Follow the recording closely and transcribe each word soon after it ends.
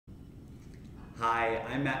Hi,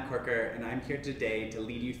 I'm Matt Corker, and I'm here today to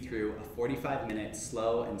lead you through a 45-minute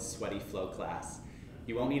slow and sweaty flow class.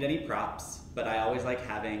 You won't need any props, but I always like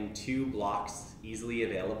having 2 blocks easily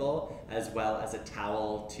available, as well as a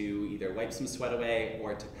towel to either wipe some sweat away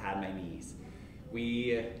or to pad my knees.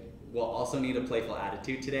 We will also need a playful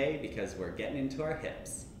attitude today because we're getting into our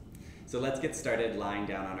hips. So let's get started lying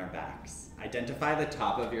down on our backs. Identify the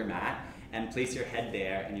top of your mat and place your head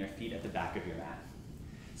there and your feet at the back of your mat.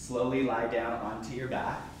 Slowly lie down onto your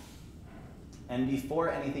back. And before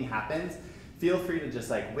anything happens, feel free to just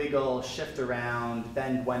wiggle, shift around,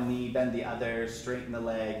 bend one knee, bend the other, straighten the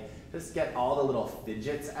leg. Just get all the little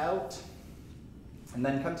fidgets out. And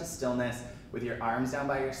then come to stillness with your arms down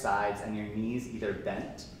by your sides and your knees either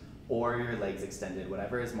bent or your legs extended,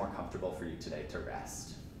 whatever is more comfortable for you today to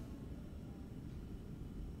rest.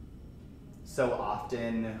 So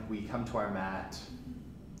often we come to our mat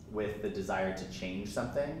with the desire to change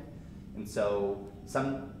something. And so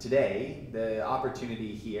today, the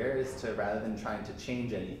opportunity here is to, rather than trying to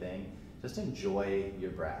change anything, just enjoy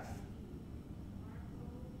your breath.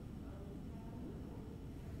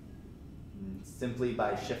 And simply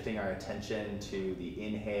by shifting our attention to the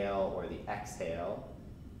inhale or the exhale,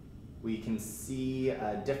 we can see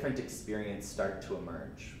a different experience start to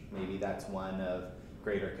emerge. Maybe that's one of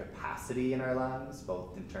greater capacity in our lungs,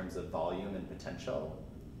 both in terms of volume and potential,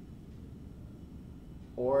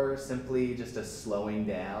 or simply just a slowing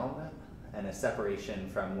down and a separation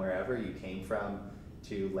from wherever you came from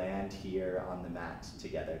to land here on the mat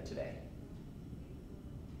together today.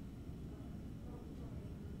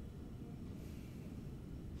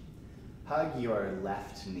 Hug your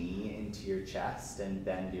left knee into your chest and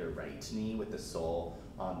bend your right knee with the sole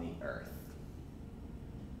on the earth.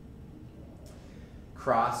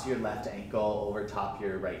 Cross your left ankle over top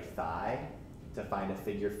your right thigh to find a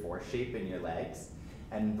figure 4 shape in your legs,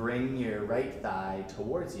 and bring your right thigh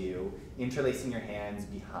towards you, interlacing your hands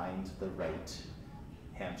behind the right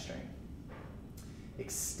hamstring.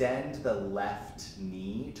 Extend the left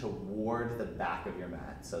knee toward the back of your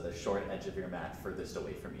mat, so the short edge of your mat furthest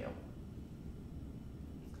away from you.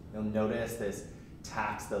 You'll notice this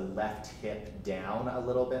tacks the left hip down a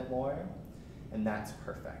little bit more, and that's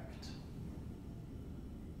perfect.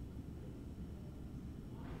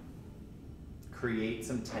 Create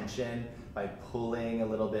some tension by pulling a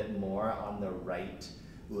little bit more on the right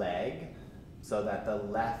leg so that the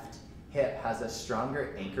left hip has a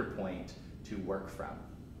stronger anchor point to work from.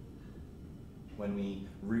 When we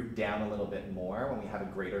root down a little bit more, when we have a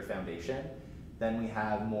greater foundation, then we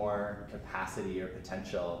have more capacity or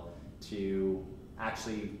potential to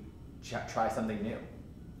actually try something new.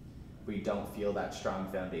 If we don't feel that strong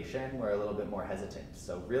foundation, we're a little bit more hesitant.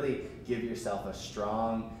 So really give yourself a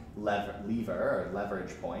strong lever or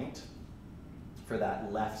leverage point for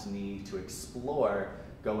that left knee to explore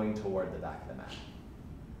going toward the back of the mat.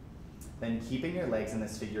 Then keeping your legs in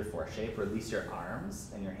this figure 4 shape, release your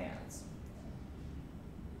arms and your hands.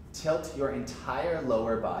 Tilt your entire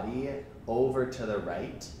lower body over to the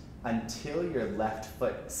right until your left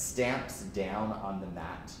foot stamps down on the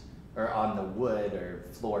mat or on the wood or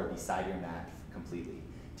floor beside your mat completely.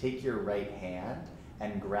 Take your right hand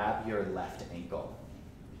and grab your left ankle.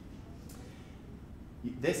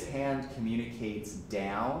 This hand communicates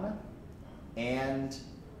down, and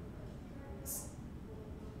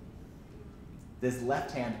this left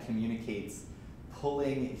hand communicates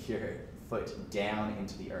pulling your foot down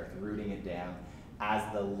into the earth, rooting it down, as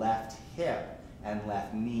the left hip and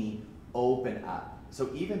left knee open up. So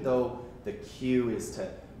even though the cue is to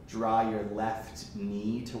draw your left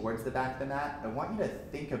knee towards the back of the mat, I want you to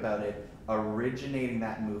think about it originating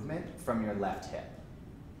that movement from your left hip.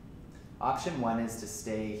 Option 1 is to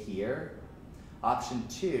stay here. Option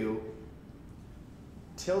 2,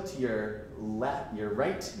 tilt your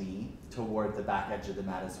right knee toward the back edge of the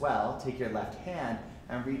mat as well. Take your left hand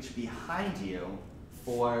and reach behind you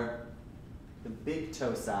for the big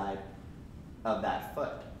toe side of that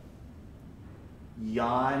foot.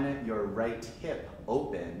 Yawn your right hip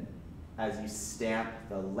open as you stamp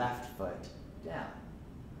the left foot down.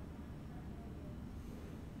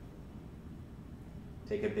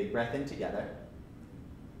 Take a big breath in together,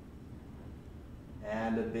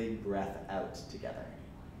 and a big breath out together.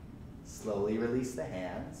 Slowly release the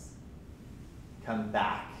hands. Come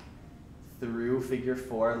back through figure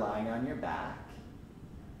 4, lying on your back,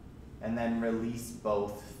 and then release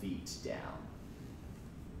both feet down.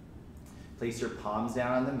 Place your palms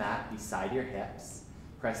down on the mat beside your hips.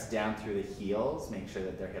 Press down through the heels, make sure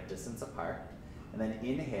that they're hip distance apart. And then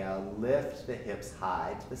inhale, lift the hips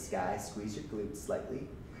high to the sky, squeeze your glutes slightly.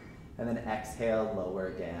 And then exhale, lower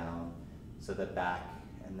down so the back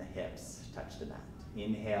and the hips touch the mat.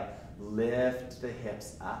 Inhale, lift the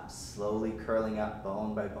hips up, slowly curling up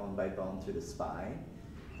bone by bone by bone through the spine.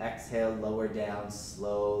 Exhale, lower down,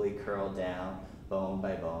 slowly curl down, bone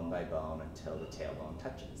by bone by bone until the tailbone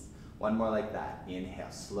touches. One more like that.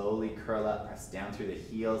 Inhale, slowly curl up, press down through the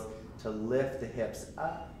heels to lift the hips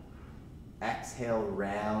up. Exhale,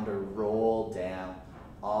 round or roll down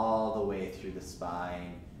all the way through the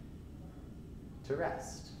spine to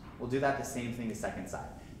rest. We'll do that the same thing the second side.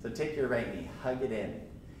 So take your right knee, hug it in,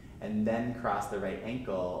 and then cross the right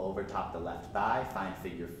ankle over top the left thigh. Find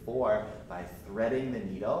figure 4 by threading the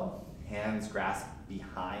needle. Hands grasp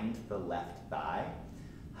behind the left thigh.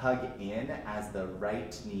 Hug in as the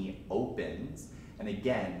right knee opens. And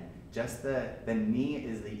again, just the knee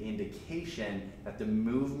is the indication that the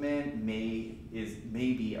movement may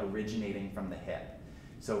be originating from the hip.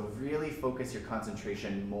 So really focus your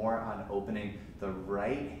concentration more on opening the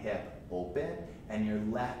right hip open, and your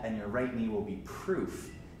right knee will be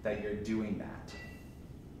proof that you're doing that.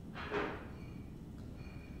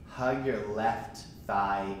 Hug your left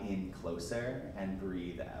thigh in closer and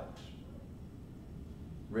breathe out.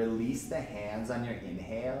 Release the hands on your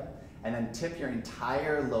inhale, and then tip your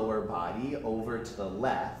entire lower body over to the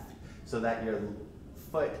left so that your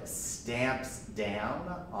foot stamps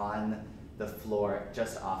down on the floor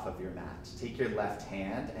just off of your mat. Take your left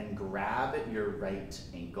hand and grab your right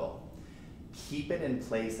ankle. Keep it in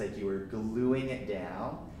place like you were gluing it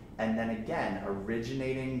down, and then again,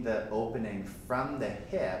 originating the opening from the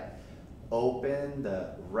hip, open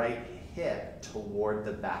the right hip toward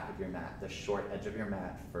the back of your mat, the short edge of your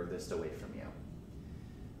mat furthest away from you.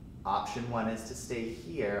 Option 1 is to stay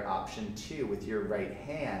here. Option 2, with your right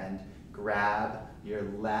hand, grab your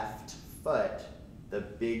left foot, the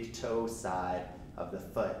big toe side of the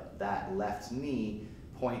foot. That left knee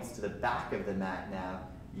points to the back of the mat now,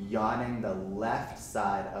 yawning the left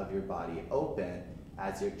side of your body open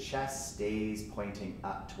as your chest stays pointing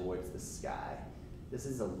up towards the sky. This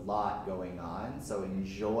is a lot going on, so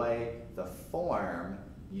enjoy the form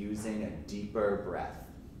using a deeper breath.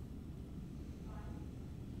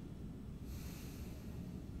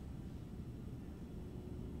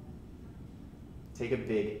 Take a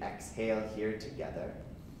big exhale here together.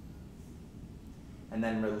 And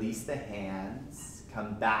then release the hands.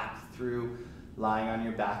 Come back through lying on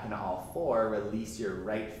your back in all four. Release your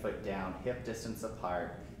right foot down, hip distance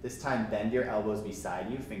apart. This time bend your elbows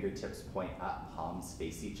beside you, fingertips point up, palms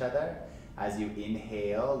face each other. As you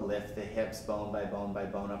inhale, lift the hips bone by bone by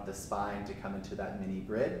bone up the spine to come into that mini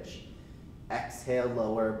bridge. Exhale,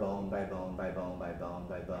 lower bone by bone by bone by bone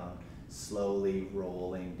by bone, slowly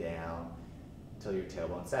rolling down until your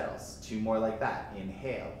tailbone settles. 2 more like that.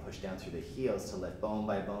 Inhale, push down through the heels to lift bone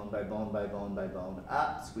by bone by bone by bone by bone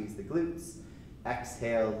up, squeeze the glutes.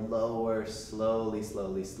 Exhale, lower, slowly,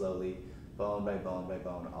 slowly, slowly, bone by bone by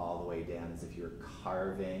bone, all the way down as if you were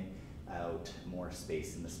carving out more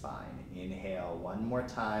space in the spine. Inhale, 1 more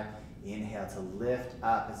time. Inhale to lift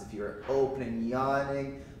up as if you were opening,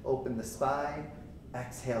 yawning, open the spine.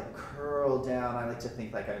 Exhale, curl down. I like to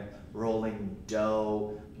think like I'm rolling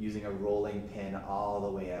dough, using a rolling pin all the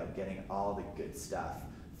way out, getting all the good stuff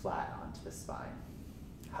flat onto the spine.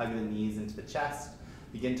 Hug the knees into the chest.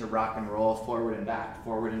 Begin to rock and roll forward and back,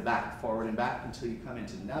 forward and back, forward and back until you come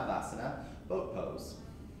into Navasana, boat pose.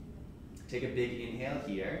 Take a big inhale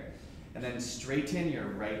here, and then straighten your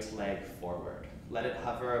right leg forward. Let it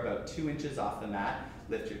hover about 2 inches off the mat.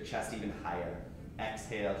 Lift your chest even higher.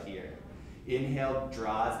 Exhale here. Inhale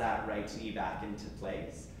draws that right knee back into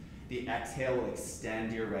place. The exhale will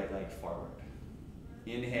extend your right leg forward.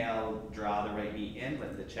 Inhale, draw the right knee in,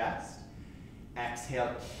 lift the chest.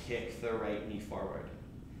 Exhale, kick the right knee forward.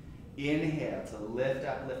 Inhale to lift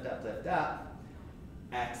up, lift up, lift up.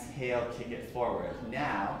 Exhale, kick it forward.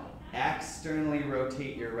 Now, externally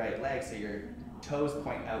rotate your right leg so your toes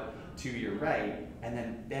point out to your right, and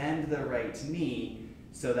then bend the right knee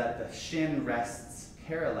so that the shin rests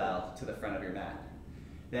parallel to the front of your mat.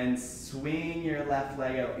 Then swing your left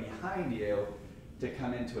leg out behind you to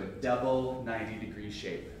come into a double 90-degree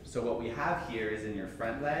shape. So what we have here is in your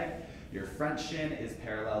front leg, your front shin is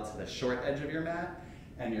parallel to the short edge of your mat,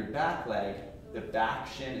 and your back leg, the back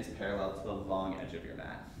shin is parallel to the long edge of your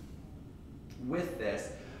mat. With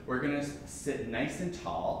this, we're gonna sit nice and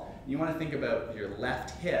tall. You wanna think about your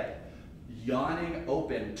left hip yawning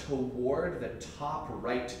open toward the top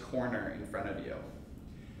right corner in front of you.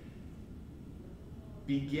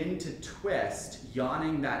 Begin to twist,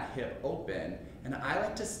 yawning that hip open, and I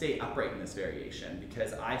like to stay upright in this variation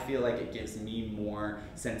because I feel like it gives me more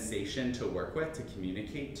sensation to work with, to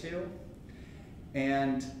communicate to.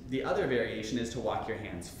 And the other variation is to walk your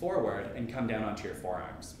hands forward and come down onto your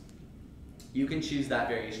forearms. You can choose that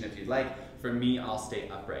variation if you'd like. For me, I'll stay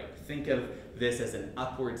upright. Think of this as an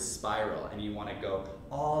upward spiral, and you want to go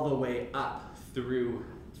all the way up through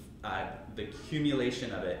the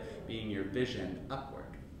accumulation of it being your vision upward.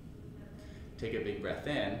 Take a big breath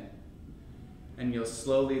in, and you'll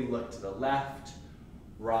slowly look to the left,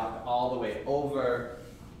 rock all the way over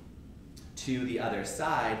to the other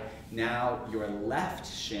side. Now your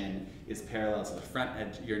left shin is parallel to the front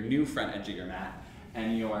edge, your new front edge of your mat,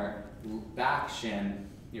 and your back shin,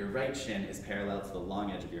 your right shin, is parallel to the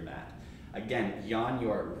long edge of your mat. Again, yawn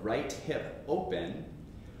your right hip open,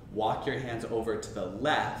 walk your hands over to the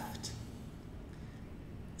left,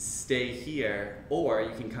 stay here, or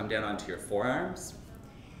you can come down onto your forearms.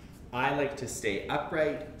 I like to stay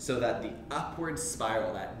upright so that the upward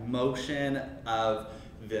spiral, that motion of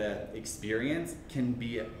the experience, can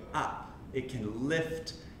be up. It can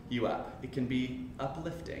lift you up. It can be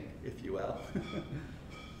uplifting, if you will.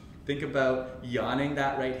 Think about yawning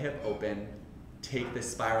that right hip open. Take the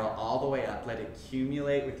spiral all the way up. Let it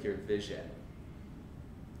accumulate with your vision.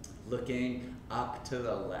 Looking up to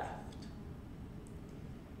the left.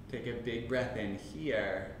 Take a big breath in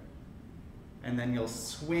here. And then you'll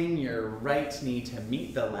swing your right knee to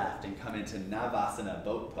meet the left and come into Navasana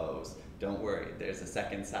boat pose. Don't worry, there's a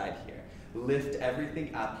second side here. Lift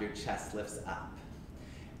everything up, your chest lifts up.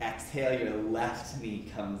 Exhale, your left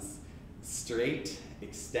knee comes straight,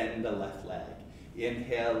 extend the left leg.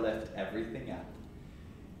 Inhale, lift everything up.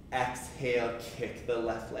 Exhale, kick the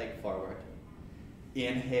left leg forward.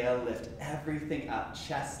 Inhale, lift everything up,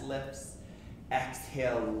 chest lifts.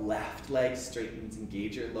 Exhale, left leg straightens,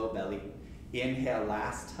 engage your low belly. Inhale,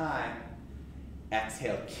 last time.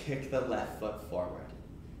 Exhale, kick the left foot forward.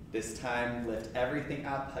 This time, lift everything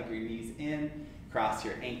up, hug your knees in, cross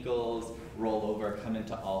your ankles, roll over, come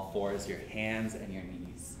into all fours, your hands and your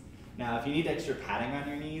knees. Now, if you need extra padding on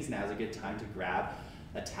your knees, now's a good time to grab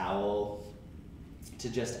a towel to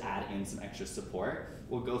just add in some extra support.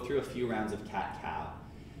 We'll go through a few rounds of cat-cow.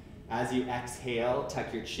 As you exhale,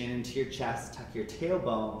 tuck your chin into your chest, tuck your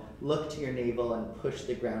tailbone, look to your navel and push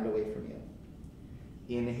the ground away from you.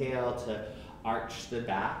 Inhale to arch the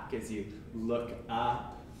back as you look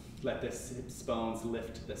up. Let the hips bones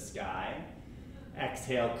lift to the sky.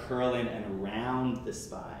 Exhale, curl in and round the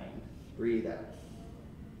spine. Breathe out.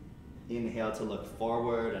 Inhale to look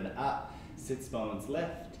forward and up. Sits bones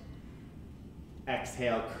lift.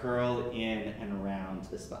 Exhale, curl in and round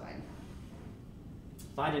the spine.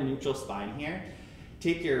 Find a neutral spine here.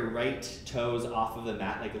 Take your right toes off of the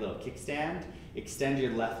mat like a little kickstand. Extend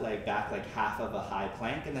your left leg back like half of a high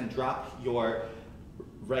plank, and then drop your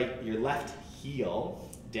left heel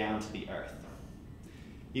down to the earth.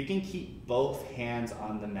 You can keep both hands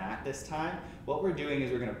on the mat this time. What we're doing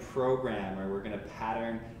is we're going to program, or we're going to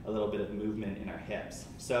pattern a little bit of movement in our hips.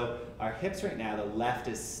 So our hips right now, the left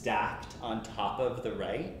is stacked on top of the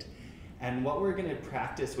right. And what we're going to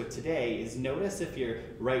practice with today is notice if your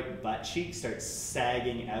right butt cheek starts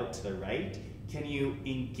sagging out to the right. Can you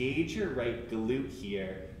engage your right glute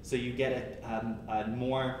here so you get a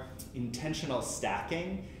more intentional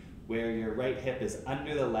stacking where your right hip is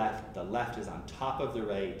under the left is on top of the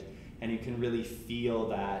right, and you can really feel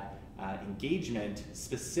that engagement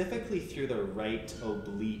specifically through the right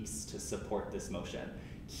obliques to support this motion.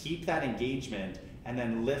 Keep that engagement and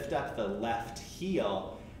then lift up the left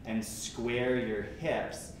heel and square your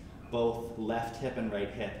hips, both left hip and right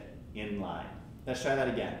hip in line. Let's try that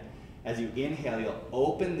again. As you inhale, you'll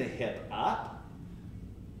open the hip up,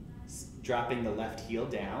 dropping the left heel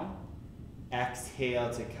down. Exhale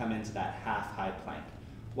to come into that half high plank.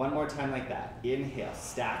 One more time like that. Inhale,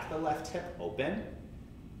 stack the left hip open.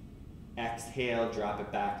 Exhale, drop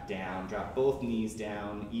it back down. Drop both knees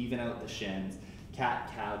down, even out the shins.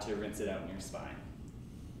 Cat-cow to rinse it out in your spine.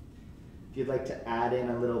 If you'd like to add in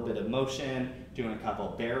a little bit of motion, doing a couple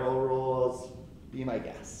barrel rolls, be my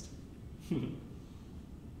guest.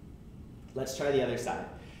 Let's try the other side.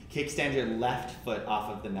 Kickstand your left foot off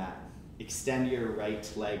of the mat. Extend your right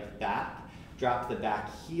leg back. Drop the back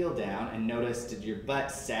heel down, and notice, did your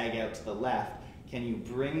butt sag out to the left? Can you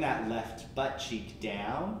bring that left butt cheek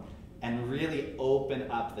down and really open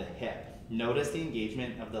up the hip? Notice the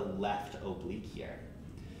engagement of the left oblique here.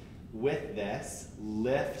 With this,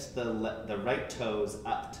 lift the right toes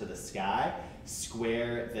up to the sky,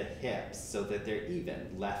 square the hips so that they're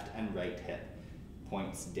even, left and right hip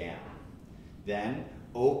points down. Then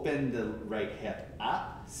open the right hip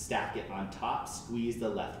up, stack it on top, squeeze the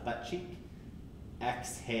left butt cheek.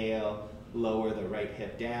 Exhale, lower the right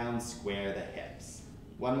hip down, square the hips.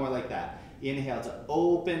 One more like that. Inhale to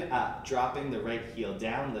open up, dropping the right heel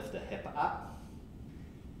down, lift the hip up.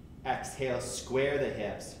 Exhale, square the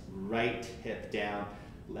hips, right hip down,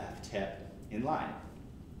 left hip in line.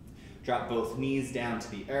 Drop both knees down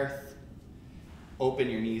to the earth. Open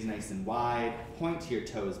your knees nice and wide, point your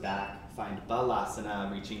toes back, find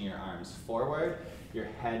Balasana, reaching your arms forward. Your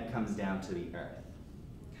head comes down to the earth.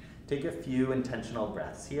 Take a few intentional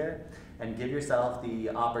breaths here and give yourself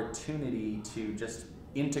the opportunity to just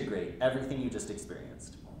integrate everything you just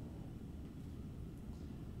experienced.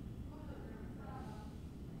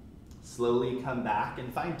 Slowly come back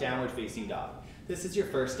and find downward facing dog. This is your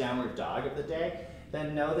first downward dog of the day.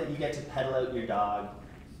 Then know that you get to pedal out your dog,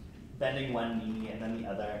 bending one knee and then the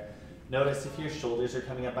other. Notice if your shoulders are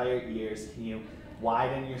coming up by your ears, can you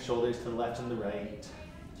widen your shoulders to the left and the right?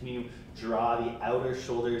 Can you draw the outer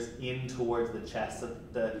shoulders in towards the chest so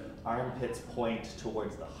that the armpits point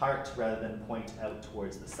towards the heart rather than point out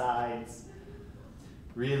towards the sides?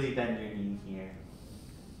 Really bend your knee here.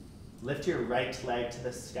 Lift your right leg to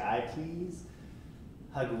the sky, please.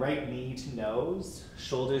 Hug right knee to nose.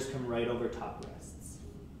 Shoulders come right over top wrists.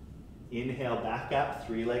 Inhale, back up,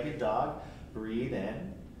 three-legged dog. Breathe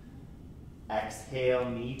in. Exhale,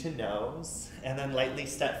 knee to nose. And then lightly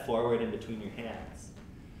step forward in between your hands.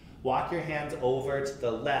 Walk your hands over to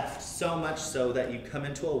the left, so much so that you come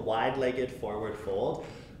into a wide-legged forward fold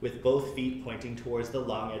with both feet pointing towards the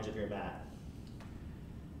long edge of your mat.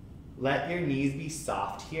 Let your knees be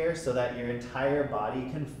soft here so that your entire body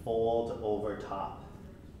can fold over top.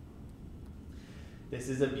 This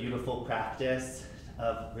is a beautiful practice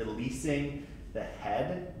of releasing the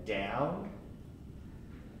head down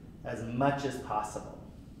as much as possible.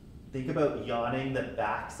 Think about yawning the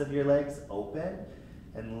backs of your legs open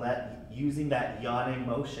and using that yawning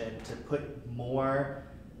motion to put more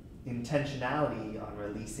intentionality on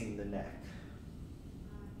releasing the neck.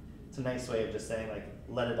 It's a nice way of just saying, like,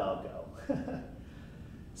 let it all go.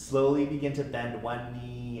 Slowly begin to bend one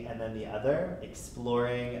knee and then the other,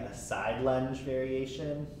 exploring a side lunge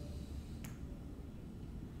variation.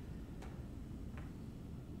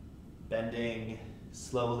 Bending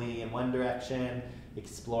slowly in one direction,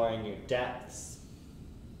 exploring your depths.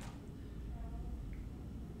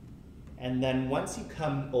 And then once you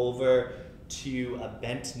come over to a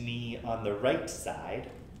bent knee on the right side,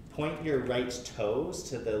 point your right toes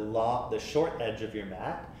to the short edge of your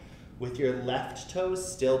mat, with your left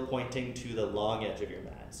toes still pointing to the long edge of your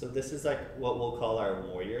mat. So this is like what we'll call our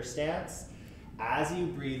warrior stance. As you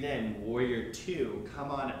breathe in, warrior two,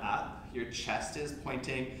 come on up. Your chest is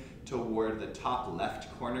pointing toward the top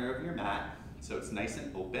left corner of your mat, so it's nice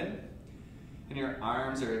and open. And your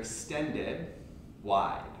arms are extended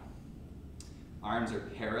wide. Arms are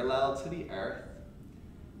parallel to the earth,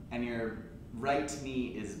 and your right knee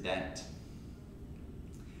is bent.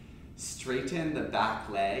 Straighten the back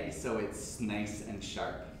leg so it's nice and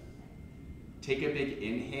sharp. Take a big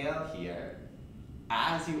inhale here.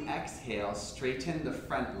 As you exhale, straighten the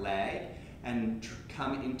front leg and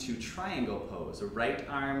come into triangle pose. Right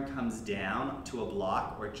arm comes down to a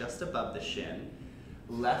block or just above the shin.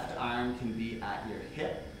 Left arm can be at your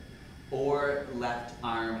hip, or left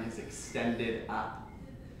arm is extended up.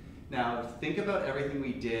 Now think about everything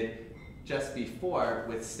we did just before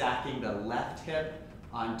with stacking the left hip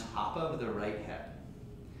on top of the right hip.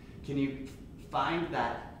 Can you find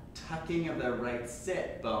that tucking of the right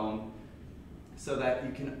sit bone so that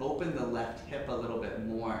you can open the left hip a little bit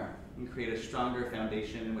more and create a stronger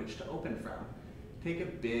foundation in which to open from? Take a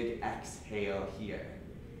big exhale here.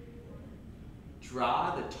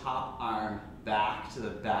 Draw the top arm back to the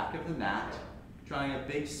back of the mat, drawing a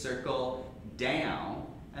big circle down,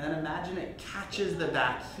 and then imagine it catches the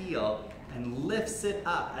back heel and lifts it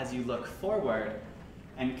up as you look forward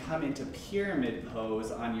and come into pyramid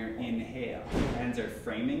pose on your inhale. Hands are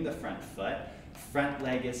framing the front foot, front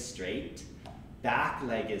leg is straight, back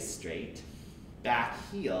leg is straight, back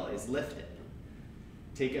heel is lifted.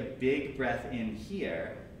 Take a big breath in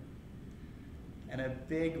here and a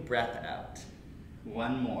big breath out.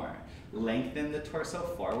 One more. Lengthen the torso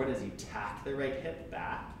forward as you tack the right hip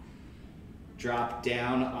back. Drop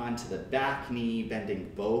down onto the back knee,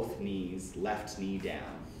 bending both knees, left knee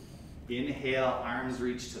down. Inhale, arms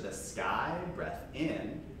reach to the sky, breath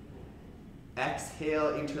in.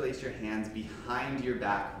 Exhale, interlace your hands behind your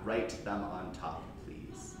back, right thumb on top,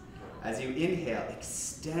 please. As you inhale,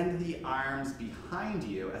 extend the arms behind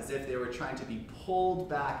you as if they were trying to be pulled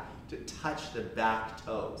back to touch the back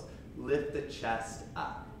toes. Lift the chest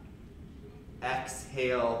up.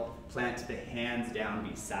 Exhale, plant the hands down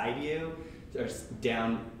beside you, or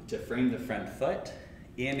down to frame the front foot.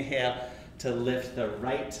 Inhale to lift the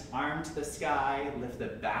right arm to the sky, lift the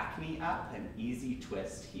back knee up, an easy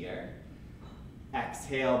twist here.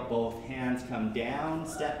 Exhale, both hands come down,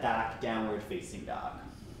 step back, downward facing dog.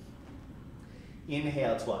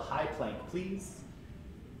 Inhale to a high plank, please.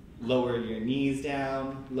 Lower your knees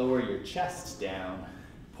down, lower your chest down.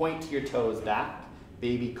 Point your toes back.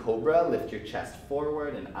 Baby cobra, lift your chest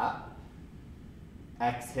forward and up.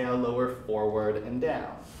 Exhale, lower forward and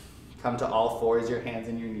down. Come to all fours, your hands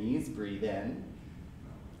and your knees, breathe in.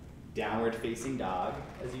 Downward facing dog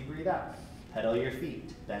as you breathe out. Pedal your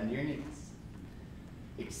feet, bend your knees.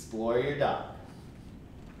 Explore your dog.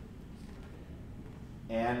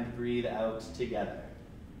 And breathe out together.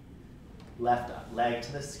 Left leg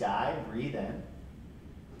to the sky, breathe in.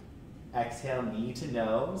 Exhale, knee to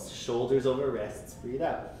nose, shoulders over wrists, breathe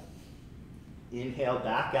out. Inhale,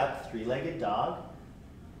 back up, three-legged dog.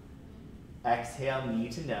 Exhale, knee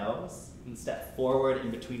to nose, and step forward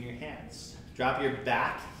in between your hands. Drop your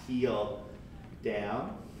back heel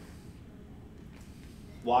down.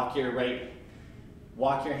 Walk your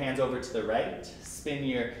hands over to the right. Spin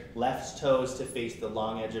your left toes to face the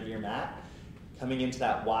long edge of your mat. Coming into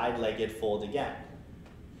that wide-legged fold again.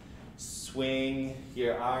 Swing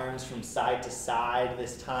your arms from side to side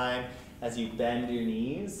this time as you bend your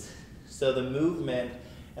knees. So the movement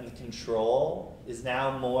and the control is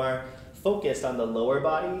now more focused on the lower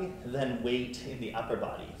body than weight in the upper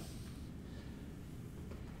body.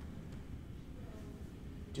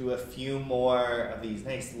 Do a few more of these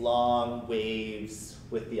nice long waves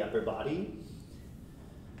with the upper body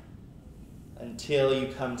until you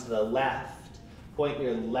come to the left. Point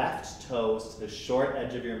your left toes to the short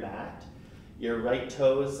edge of your mat. Your right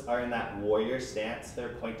toes are in that warrior stance. They're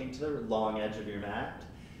pointing to the long edge of your mat.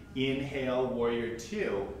 Inhale, warrior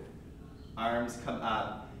two. Arms come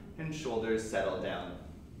up and shoulders settle down.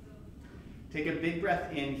 Take a big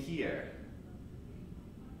breath in here.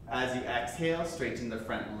 As you exhale, straighten the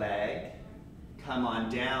front leg. Come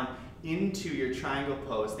on down into your triangle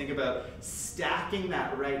pose. Think about stacking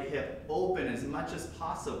that right hip open as much as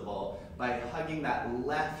possible by hugging that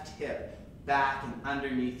left hip back and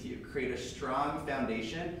underneath you. Create a strong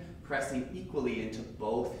foundation, pressing equally into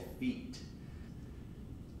both feet.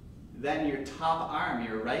 Then your top arm,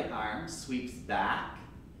 your right arm, sweeps back,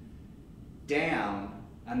 down.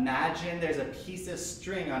 Imagine there's a piece of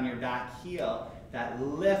string on your back heel that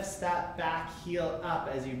lifts that back heel up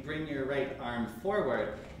as you bring your right arm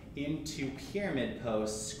forward into pyramid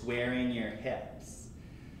pose, squaring your hips.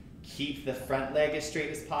 Keep the front leg as straight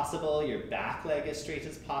as possible, your back leg as straight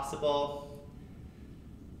as possible.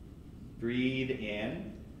 Breathe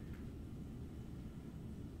in.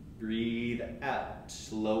 Breathe out.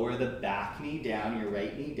 Lower the back knee down, your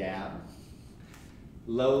right knee down.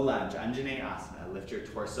 Low lunge, Anjaneyasana. Lift your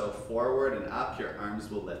torso forward and up, your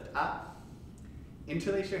arms will lift up.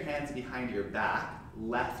 Interlace your hands behind your back,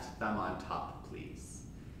 left thumb on top, please.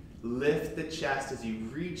 Lift the chest as you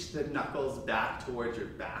reach the knuckles back towards your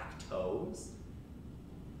back toes.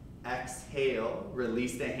 Exhale,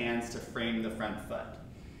 release the hands to frame the front foot.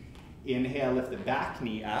 Inhale, lift the back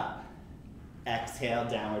knee up. Exhale,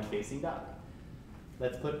 downward facing dog.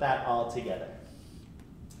 Let's put that all together.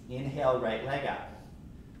 Inhale, right leg up.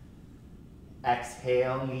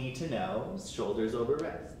 Exhale, knee to nose, shoulders over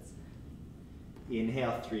wrists.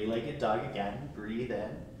 Inhale, three-legged dog again. Breathe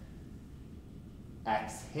in.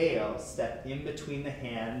 Exhale, step in between the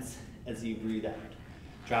hands as you breathe out.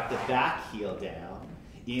 Drop the back heel down.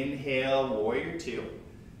 Inhale, warrior two.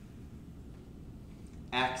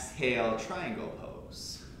 Exhale, triangle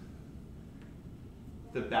pose.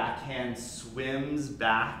 The back hand swims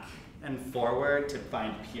back and forward to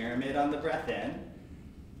find pyramid on the breath in.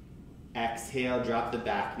 Exhale, drop the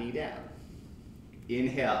back knee down.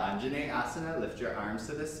 Inhale, Anjaneyasana, lift your arms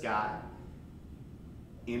to the sky.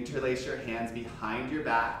 Interlace your hands behind your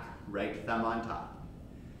back, right thumb on top.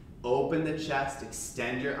 Open the chest,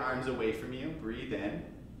 extend your arms away from you, breathe in.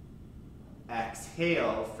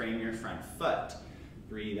 Exhale, frame your front foot,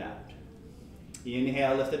 breathe out.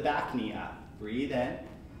 Inhale, lift the back knee up, breathe in.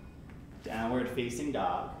 Downward facing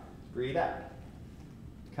dog, breathe out.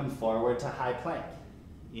 Come forward to high plank,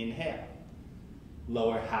 inhale.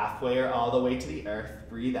 Lower halfway or all the way to the earth,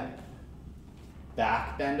 breathe out.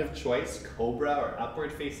 Back bend of choice, cobra or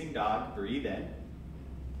upward facing dog, breathe in.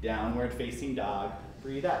 Downward facing dog,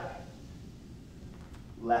 breathe out.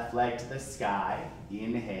 Left leg to the sky,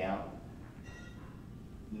 inhale.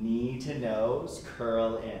 Knee to nose,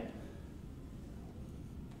 curl in.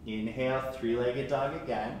 Inhale, three-legged dog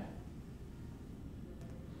again.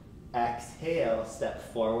 Exhale,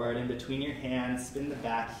 step forward in between your hands, spin the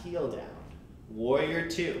back heel down. Warrior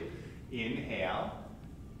two, inhale.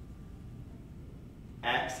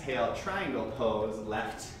 Exhale, triangle pose,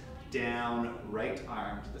 left down, right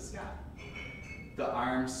arm to the sky. The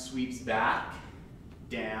arm sweeps back,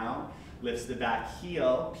 down, lifts the back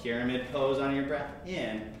heel, pyramid pose on your breath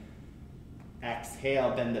in.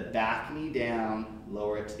 Exhale, bend the back knee down,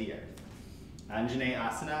 lower it to the earth.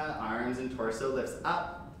 Anjaneyasana, arms and torso lifts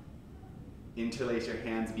up. Interlace your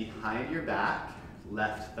hands behind your back,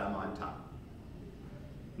 left thumb on top.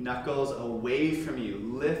 Knuckles away from you,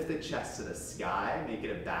 lift the chest to the sky, make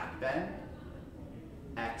it a back bend.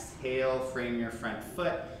 Exhale, frame your front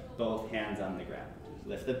foot, both hands on the ground.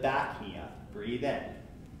 Lift the back knee up, breathe in.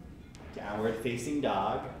 Downward facing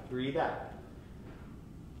dog, breathe out.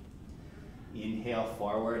 Inhale,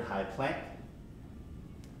 forward, high plank.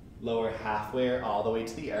 Lower halfway or all the way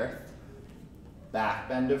to the earth. Back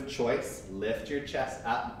bend of choice, lift your chest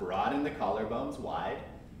up, broaden the collarbones wide.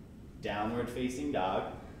 Downward facing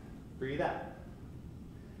dog, breathe out.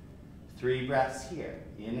 3 breaths here,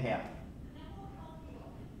 inhale.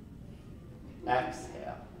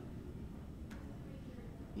 Exhale.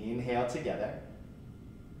 Inhale together.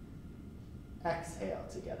 Exhale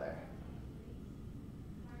together.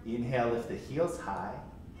 Inhale, lift the heels high.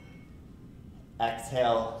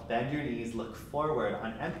 Exhale, bend your knees, look forward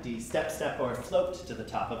on empty, step, step, or float to the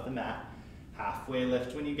top of the mat. Halfway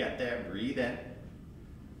lift when you get there, breathe in.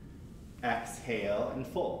 Exhale and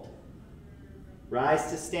fold. Rise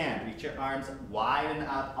to stand, reach your arms wide and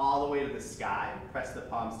up all the way to the sky. Press the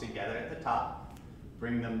palms together at the top.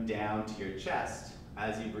 Bring them down to your chest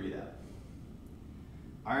as you breathe out.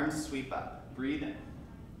 Arms sweep up, breathe in.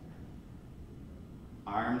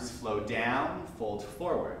 Arms flow down, fold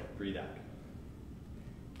forward, breathe out.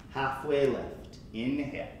 Halfway lift,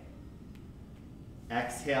 inhale.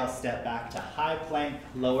 Exhale, step back to high plank,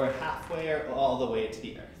 lower halfway or all the way to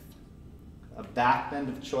the earth. A back bend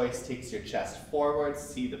of choice takes your chest forward,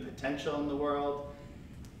 see the potential in the world.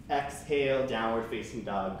 Exhale, downward facing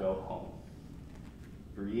dog, go home.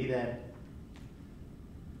 Breathe in.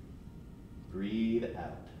 Breathe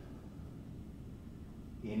out.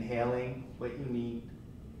 Inhaling what you need.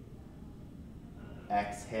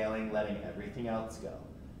 Exhaling, letting everything else go.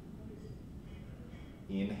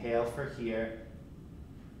 Inhale for here.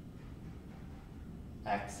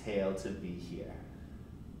 Exhale to be here.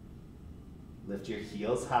 Lift your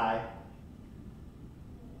heels high.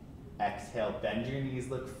 Exhale, bend your knees,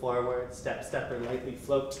 look forward. Step, step, or lightly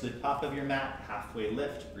float to the top of your mat. Halfway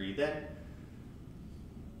lift, breathe in.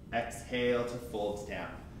 Exhale to fold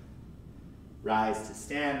down. Rise to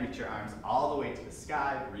stand, reach your arms all the way to the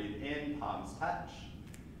sky. Breathe in, palms touch.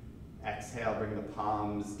 Exhale, bring the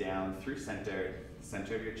palms down through center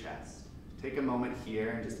of your chest. Take a moment here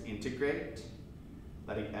and just integrate,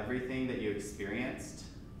 letting everything that you experienced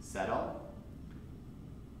settle.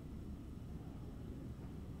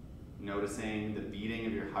 Noticing the beating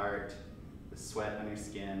of your heart, the sweat on your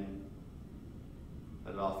skin.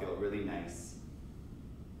 Let it all feel really nice.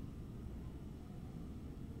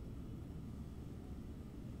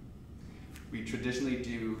 We traditionally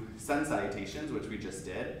do sun salutations, which we just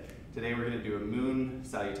did. Today we're going to do a moon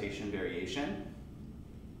salutation variation.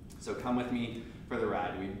 So come with me for the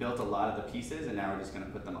ride. We built a lot of the pieces and now we're just going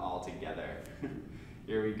to put them all together.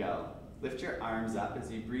 Here we go. Lift your arms up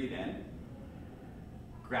as you breathe in.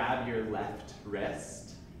 Grab your left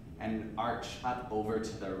wrist and arch up over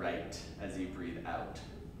to the right as you breathe out.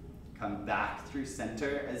 Come back through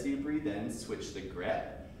center as you breathe in, switch the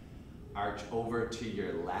grip. Arch over to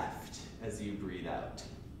your left as you breathe out.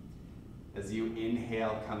 As you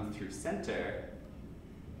inhale, come through center.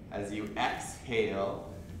 As you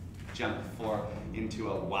exhale, jump forward into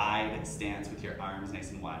a wide stance with your arms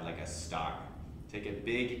nice and wide like a star. Take a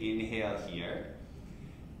big inhale here.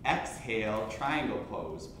 Exhale, triangle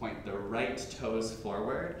pose. Point the right toes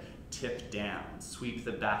forward, tip down. Sweep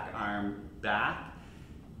the back arm back,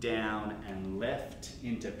 down, and lift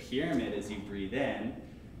into pyramid as you breathe in.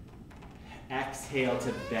 Exhale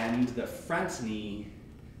to bend the front knee,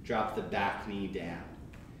 drop the back knee down.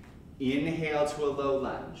 Inhale to a low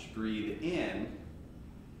lunge, breathe in.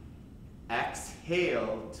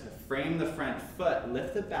 Exhale to frame the front foot,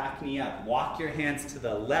 lift the back knee up, walk your hands to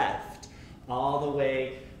the left, all the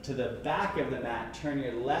way to the back of the mat, turn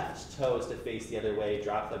your left toes to face the other way,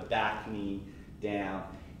 drop the back knee down.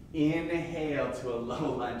 Inhale to a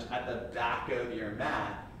low lunge at the back of your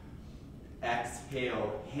mat.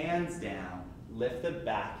 Exhale, hands down, lift the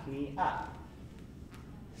back knee up.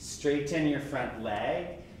 Straighten your front leg,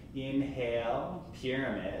 inhale,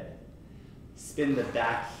 pyramid. Spin the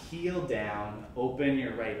back heel down, open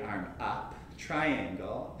your right arm up,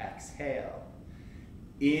 triangle, exhale.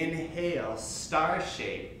 Inhale, star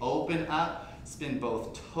shape, open up, spin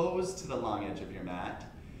both toes to the long edge of your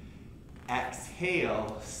mat.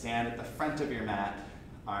 Exhale, stand at the front of your mat,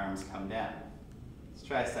 arms come down.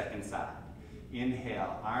 Try second side.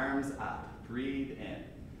 Inhale, arms up, breathe in.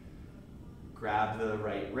 Grab the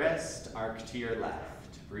right wrist, arc to your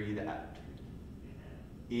left, breathe out.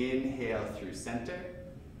 Inhale through center,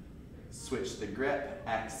 switch the grip,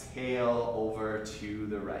 exhale over to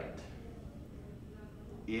the right.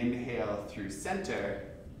 Inhale through center,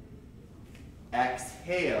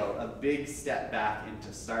 exhale, a big step back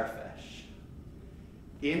into starfish.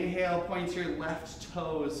 Inhale, point your left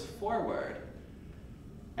toes forward.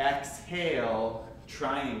 Exhale,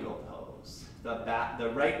 triangle pose. The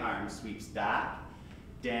right arm sweeps back,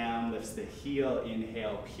 down, lifts the heel,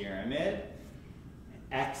 inhale, pyramid.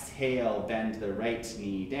 Exhale, bend the right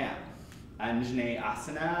knee down.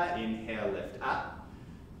 Anjaneyasana, inhale, lift up.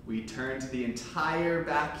 We turn to the entire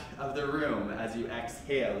back of the room as you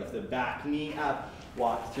exhale. Lift the back knee up,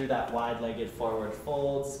 walk through that wide-legged forward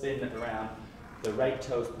fold, spin it around. The right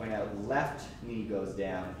toes point out, left knee goes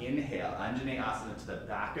down. Inhale, Anjaneyasana to the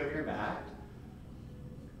back of your mat.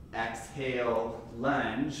 Exhale,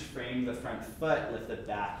 lunge, frame the front foot, lift the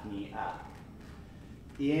back knee up.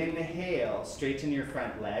 Inhale, straighten your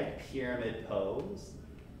front leg, pyramid pose.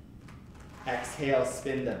 Exhale,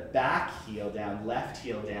 spin the back heel down,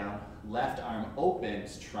 left arm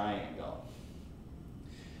opens, triangle.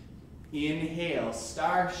 Inhale,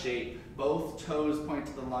 star shape, both toes point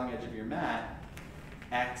to the long edge of your mat.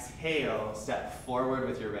 Exhale, step forward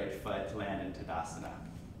with your right foot, land in Tadasana.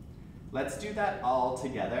 Let's do that all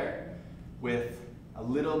together with a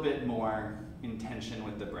little bit more intention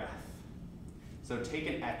with the breath. So take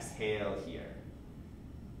an exhale here.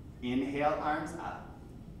 Inhale, arms up.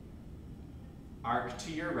 Arc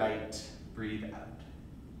to your right, breathe out.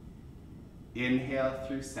 Inhale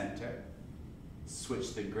through center.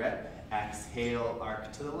 Switch the grip, exhale,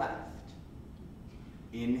 arc to the left.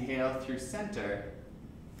 Inhale through center.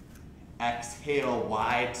 Exhale,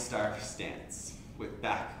 wide star stance with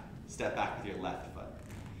step back with your left foot.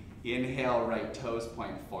 Inhale, right toes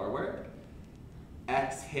point forward.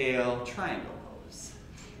 Exhale, triangle pose.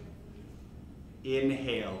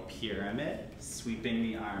 Inhale, pyramid, sweeping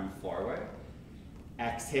the arm forward.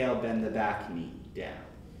 Exhale, bend the back knee down.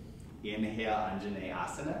 Inhale,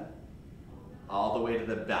 Anjaneyasana. All the way to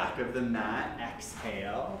the back of the mat,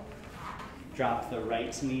 exhale. Drop the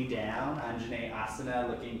right knee down, Anjaneyasana,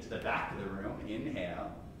 looking to the back of the room.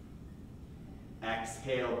 Inhale.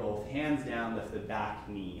 Exhale, both hands down, lift the back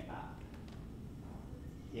knee up.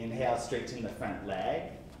 Inhale, straighten the front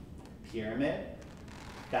leg, pyramid.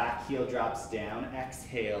 Back heel drops down,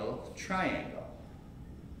 exhale, triangle.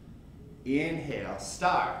 Inhale,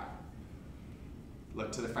 star.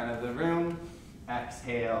 Look to the front of the room,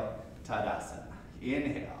 exhale, Tadasana.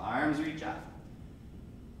 Inhale, arms reach up.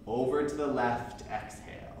 Over to the left,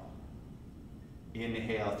 exhale.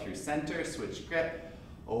 Inhale through center, switch grip.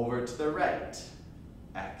 Over to the right,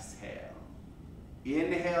 exhale.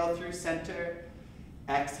 Inhale through center,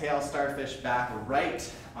 exhale, starfish back,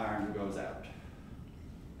 right arm goes out.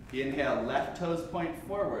 Inhale, left toes point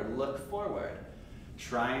forward, look forward.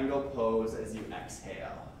 Triangle pose as you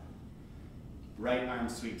exhale. Right arm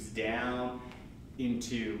sweeps down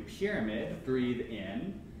into pyramid, breathe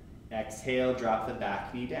in. Exhale, drop the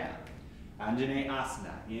back knee down.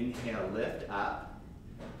 Anjaneyasana, inhale, lift up.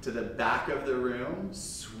 To the back of the room,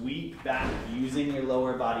 sweep back using your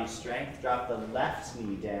lower body strength. Drop the left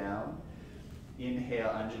knee down. Inhale,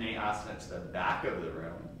 Anjaneyasana to the back of the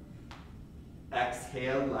room.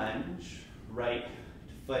 Exhale, lunge. Right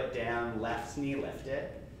foot down, left knee lift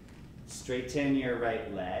it. Straighten your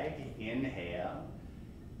right leg. Inhale.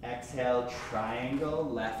 Exhale, triangle,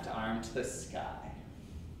 left arm to the sky.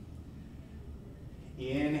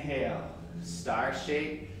 Inhale, star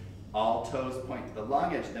shape. All toes point to the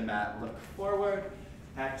long edge of the mat, look forward.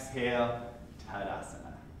 Exhale,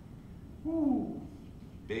 Tadasana. Woo.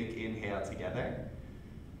 Big inhale together.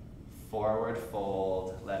 Forward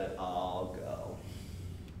fold, let it all go.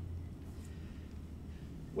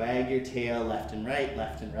 Wag your tail left and right,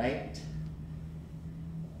 left and right.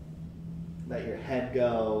 Let your head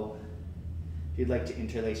go. If you'd like to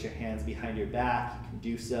interlace your hands behind your back, you can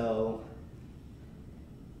do so.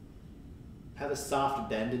 Have a soft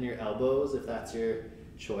bend in your elbows if that's your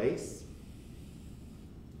choice.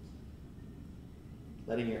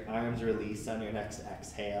 Letting your arms release on your next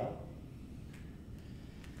exhale.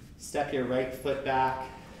 Step your right foot back,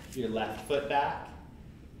 your left foot back.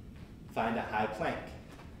 Find a high plank.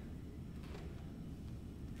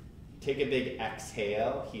 Take a big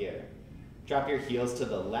exhale here. Drop your heels to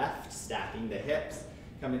the left, stacking the hips.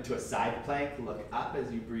 Come into a side plank, look up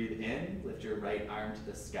as you breathe in. Lift your right arm to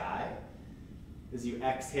the sky. As you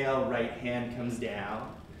exhale, right hand comes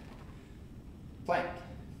down. Plank.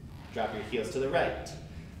 Drop your heels to the right.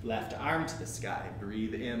 Left arm to the sky.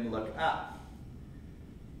 Breathe in, look up.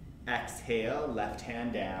 Exhale, left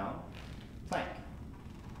hand down, plank.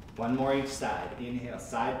 One more each side. Inhale,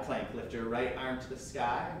 side plank. Lift your right arm to the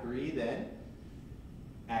sky. Breathe in.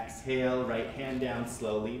 Exhale, right hand down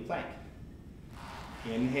slowly, plank.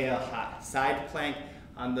 Inhale, high. Side plank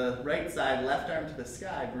on the right side, left arm to the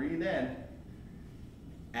sky. Breathe in.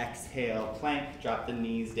 Exhale, plank. Drop the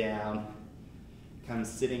knees down. Come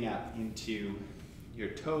sitting up into your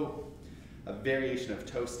toe, a variation of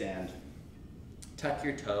toe stand. Tuck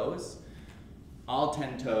your toes, all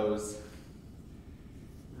 10 toes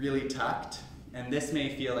really tucked, and this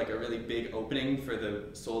may feel like a really big opening for the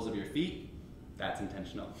soles of your feet. That's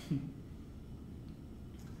intentional.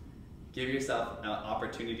 Give yourself an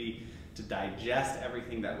opportunity to digest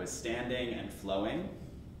everything that was standing and flowing.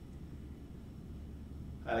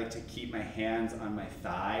 I like to keep my hands on my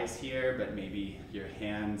thighs here, but maybe your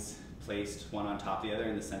hands placed one on top of the other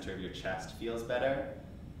in the center of your chest feels better.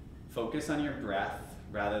 Focus on your breath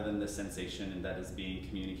rather than the sensation that is being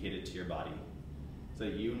communicated to your body. So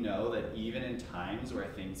that you know that even in times where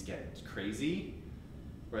things get crazy,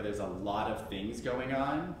 where there's a lot of things going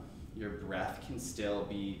on, your breath can still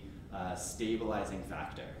be a stabilizing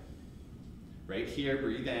factor. Right here,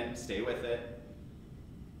 breathe in, stay with it.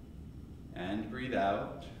 And breathe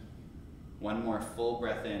out. One more full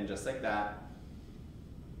breath in, just like that.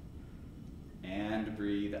 And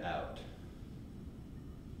breathe out.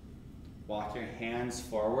 Walk your hands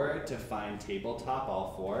forward to find tabletop,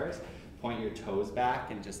 all fours. Point your toes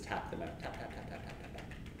back and just tap them out. Tap, tap, tap, tap, tap, tap, tap.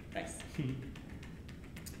 Nice.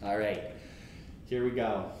 All right, here we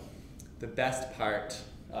go. The best part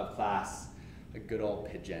of class, a good old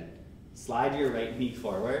pigeon. Slide your right knee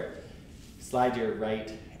forward. Slide your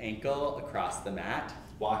right ankle across the mat.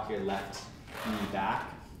 Walk your left knee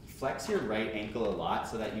back. Flex your right ankle a lot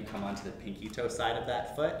so that you come onto the pinky toe side of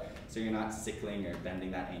that foot so you're not sickling or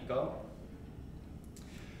bending that ankle.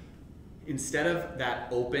 Instead of that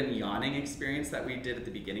open yawning experience that we did at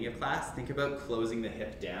the beginning of class, think about closing the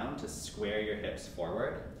hip down to square your hips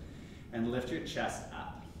forward and lift your chest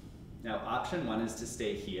up. Now, option one is to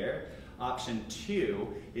stay here. Option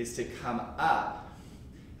two is to come up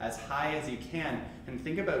as high as you can and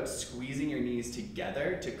think about squeezing your knees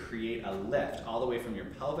together to create a lift all the way from your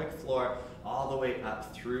pelvic floor, all the way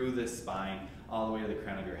up through the spine, all the way to the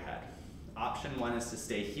crown of your head. Option one is to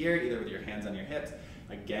stay here, either with your hands on your hips,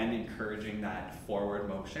 again encouraging that forward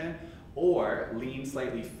motion, or lean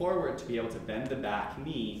slightly forward to be able to bend the back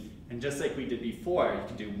knee. And just like we did before, you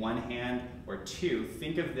can do one hand or two.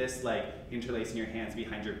 Think of this like interlacing your hands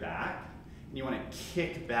behind your back, and you want to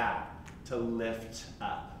kick back to lift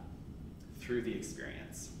up through the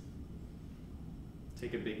experience.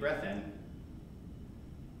 Take a big breath in,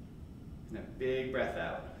 and a big breath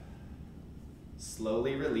out.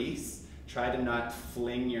 Slowly release. Try to not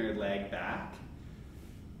fling your leg back.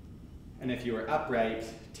 And if you are upright,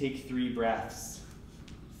 take 3 breaths,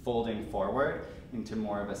 folding forward into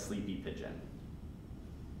more of a sleepy pigeon.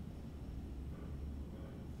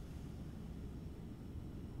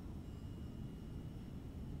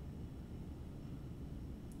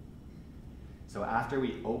 So after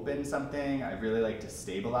we open something, I really like to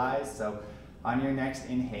stabilize. So on your next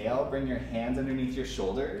inhale, bring your hands underneath your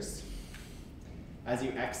shoulders. As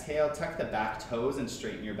you exhale, tuck the back toes and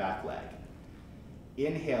straighten your back leg.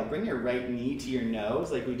 Inhale, bring your right knee to your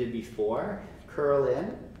nose like we did before. Curl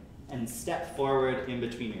in and step forward in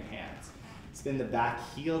between your hands. Spin the back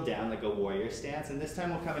heel down like a warrior stance, and this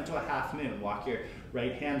time we'll come into a half moon. Walk your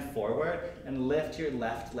right hand forward and lift your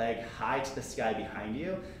left leg high to the sky behind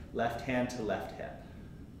you. Left hand to left hip.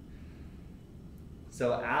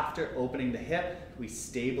 So after opening the hip, we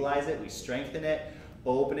stabilize it, we strengthen it,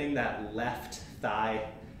 opening that left thigh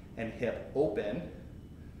and hip open.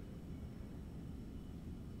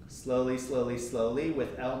 Slowly, slowly, slowly,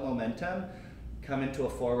 without momentum, come into a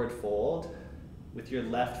forward fold with your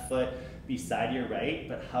left foot beside your right,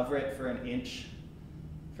 but hover it for an inch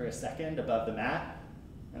for a second above the mat,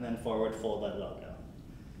 and then forward fold, let it all go.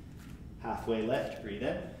 Halfway lift, breathe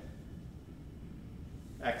in.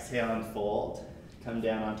 Exhale and fold. Come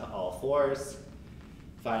down onto all fours.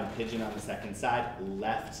 Find pigeon on the second side.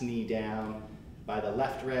 Left knee down by the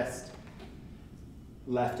left wrist.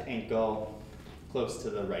 Left ankle close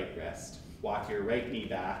to the right wrist. Walk your right knee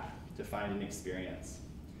back to find an experience.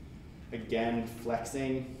 Again,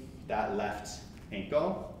 flexing that left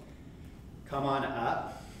ankle. Come on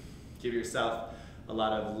up. Give yourself a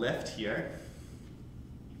lot of lift here.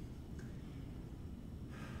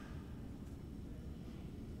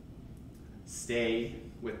 Stay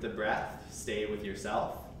with the breath, stay with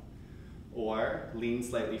yourself. Or lean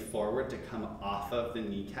slightly forward to come off of the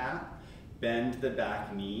kneecap, bend the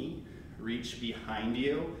back knee, reach behind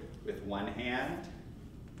you with one hand,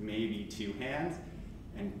 maybe two hands,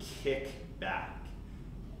 and kick back.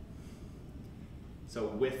 So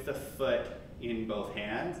with the foot in both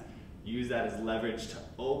hands, use that as leverage to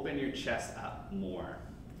open your chest up more.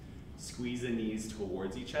 Squeeze the knees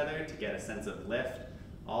towards each other to get a sense of lift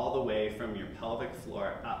all the way from your pelvic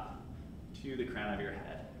floor up to the crown of your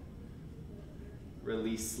head.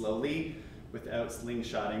 Release slowly without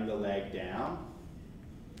slingshotting the leg down.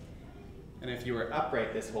 And if you were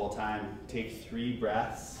upright this whole time, take 3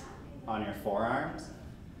 breaths on your forearms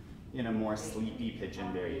in a more sleepy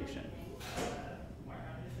pigeon variation.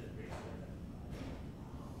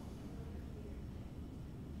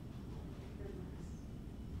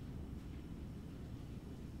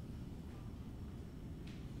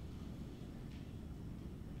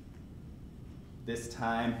 This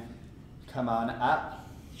time, come on up,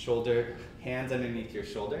 hands underneath your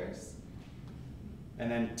shoulders,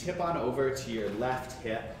 and then tip on over to your left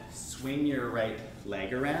hip, swing your right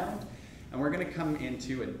leg around, and we're gonna come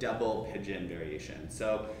into a double pigeon variation.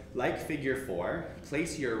 So, like figure 4,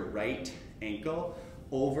 place your right ankle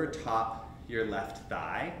over top your left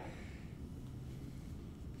thigh,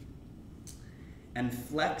 and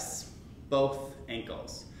flex both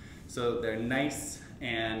ankles. So they're nice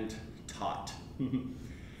and taut.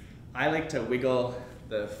 I like to wiggle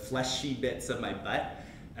the fleshy bits of my butt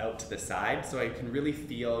out to the side so I can really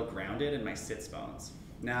feel grounded in my sits bones.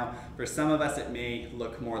 Now, for some of us it may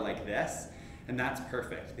look more like this, and that's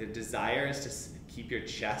perfect. The desire is to keep your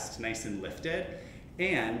chest nice and lifted,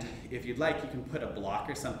 and if you'd like, you can put a block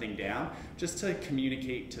or something down just to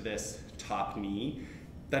communicate to this top knee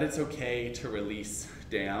that it's okay to release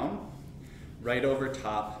down right over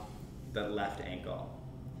top the left ankle.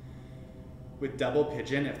 With double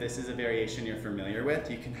pigeon, if this is a variation you're familiar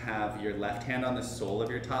with, you can have your left hand on the sole of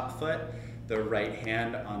your top foot, the right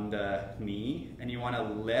hand on the knee, and you want to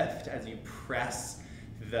lift as you press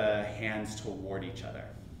the hands toward each other.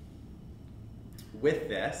 With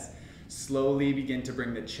this, slowly begin to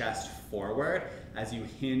bring the chest forward as you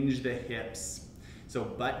hinge the hips. So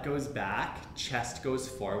butt goes back, chest goes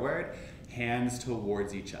forward, hands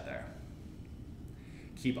towards each other.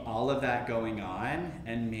 Keep all of that going on,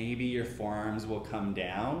 and maybe your forearms will come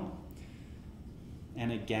down.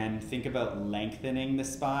 And again, think about lengthening the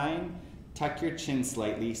spine. Tuck your chin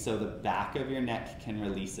slightly so the back of your neck can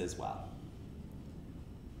release as well.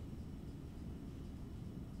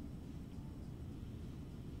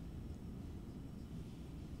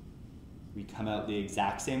 We come out the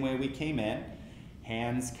exact same way we came in.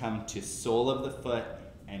 Hands come to sole of the foot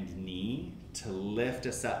and knee to lift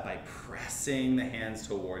us up by pressing the hands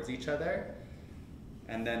towards each other.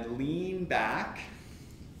 And then lean back,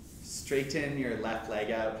 straighten your left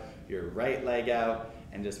leg out, your right leg out,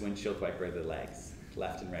 and just windshield wiper the legs.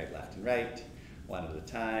 Left and right, one at a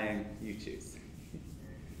time, you choose.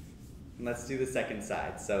 And let's do the second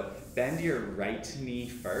side. So bend your right knee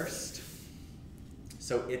first,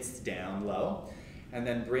 so it's down low, and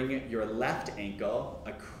then bring your left ankle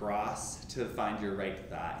across to find your right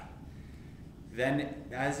thigh. Then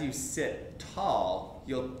as you sit tall,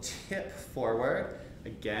 you'll tip forward,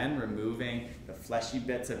 again removing the fleshy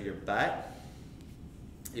bits of your butt,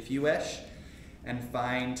 if you wish, and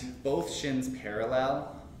find both shins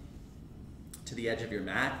parallel to the edge of your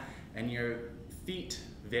mat and your feet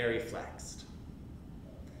very flexed.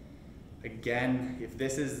 Again, if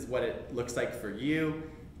this is what it looks like for you,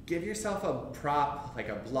 give yourself a prop, like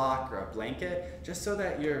a block or a blanket, just so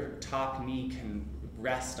that your top knee can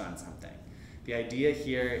rest on something. The idea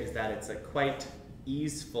here is that it's a quite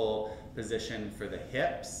easeful position for the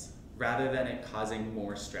hips rather than it causing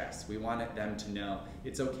more stress. We want them to know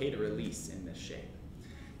it's okay to release in this shape.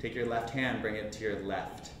 Take your left hand, bring it to your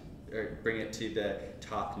left, or bring it to the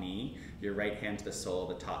top knee, your right hand to the sole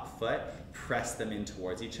of the top foot, press them in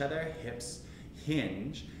towards each other, hips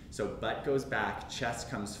hinge, so butt goes back,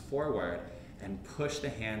 chest comes forward, and push the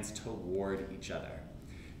hands toward each other.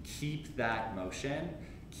 Keep that motion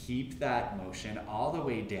all the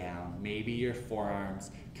way down. Maybe your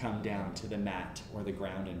forearms come down to the mat or the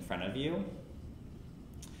ground in front of you.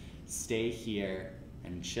 Stay here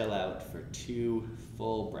and chill out for 2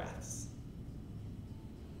 full breaths.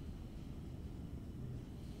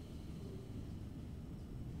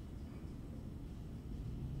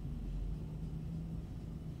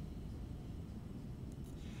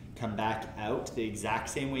 Come back out the exact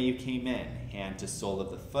same way you came in. Hand to sole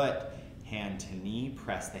of the foot, hand to knee,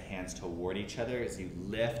 press the hands toward each other as you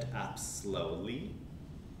lift up slowly.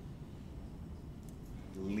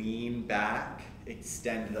 Lean back,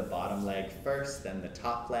 extend the bottom leg first, then the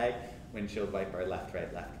top leg. Windshield wiper, left,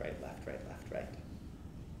 right, left, right, left, right, left, right.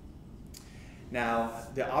 Now,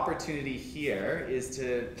 the opportunity here is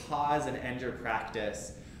to pause and end your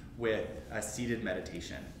practice with a seated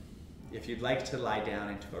meditation. If you'd like to lie down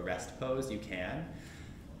into a rest pose, you can.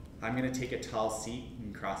 I'm going to take a tall seat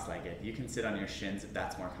and cross-legged. You can sit on your shins if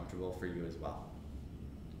that's more comfortable for you as well.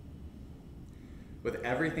 With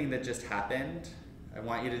everything that just happened, I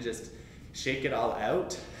want you to just shake it all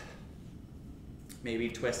out. Maybe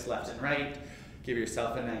twist left and right. Give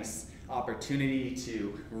yourself a nice opportunity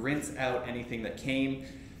to rinse out anything that came,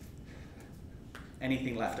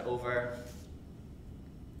 anything left over.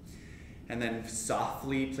 And then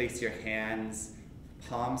softly place your hands,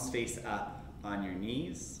 palms face up on your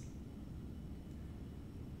knees.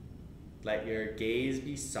 Let your gaze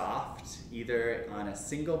be soft, either on a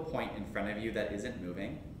single point in front of you that isn't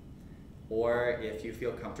moving, or if you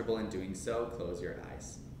feel comfortable in doing so, close your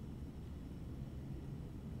eyes.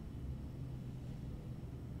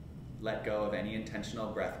 Let go of any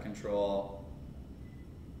intentional breath control.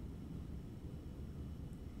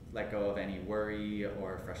 Let go of any worry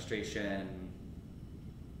or frustration.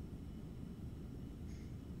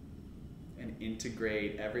 And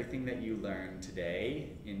integrate everything that you learned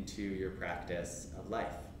today into your practice of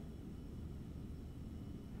life.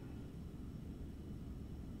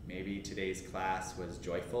 Maybe today's class was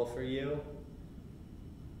joyful for you.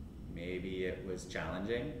 Maybe it was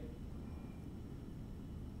challenging.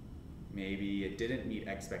 Maybe it didn't meet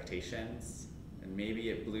expectations, and maybe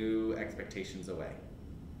it blew expectations away.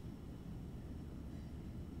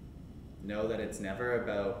 Know that it's never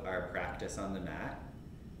about our practice on the mat,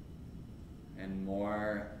 and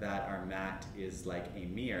more that our mat is like a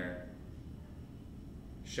mirror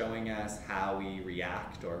showing us how we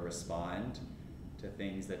react or respond to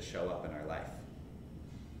things that show up in our life.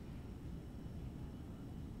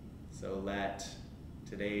 So let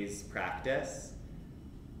today's practice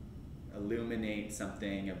illuminate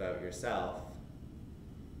something about yourself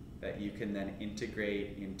that you can then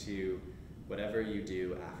integrate into whatever you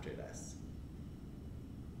do after this.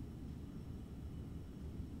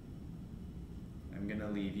 I'm going to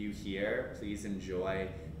leave you here. Please enjoy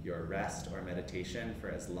your rest or meditation for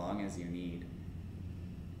as long as you need.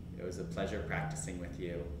 It was a pleasure practicing with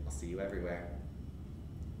you. I'll see you everywhere.